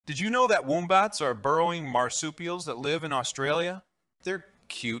Did you know that wombats are burrowing marsupials that live in Australia? They're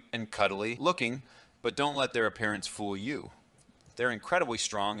cute and cuddly looking, but don't let their appearance fool you. They're incredibly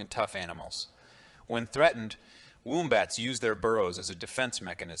strong and tough animals. When threatened, wombats use their burrows as a defense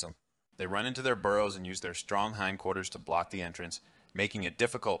mechanism. They run into their burrows and use their strong hindquarters to block the entrance, making it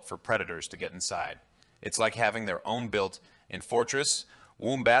difficult for predators to get inside. It's like having their own built-in fortress.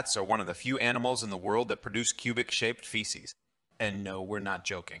 Wombats are one of the few animals in the world that produce cubic-shaped feces. And no, we're not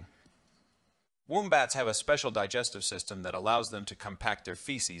joking. Wombats have a special digestive system that allows them to compact their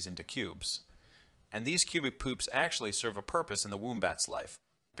feces into cubes. And these cubic poops actually serve a purpose in the wombat's life.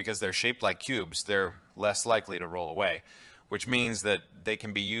 Because they're shaped like cubes, they're less likely to roll away, which means that they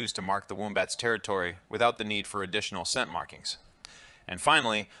can be used to mark the wombat's territory without the need for additional scent markings. And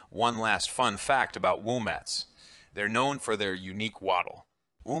finally, one last fun fact about wombats. They're known for their unique waddle.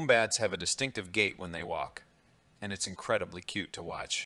 Wombats have a distinctive gait when they walk, and it's incredibly cute to watch.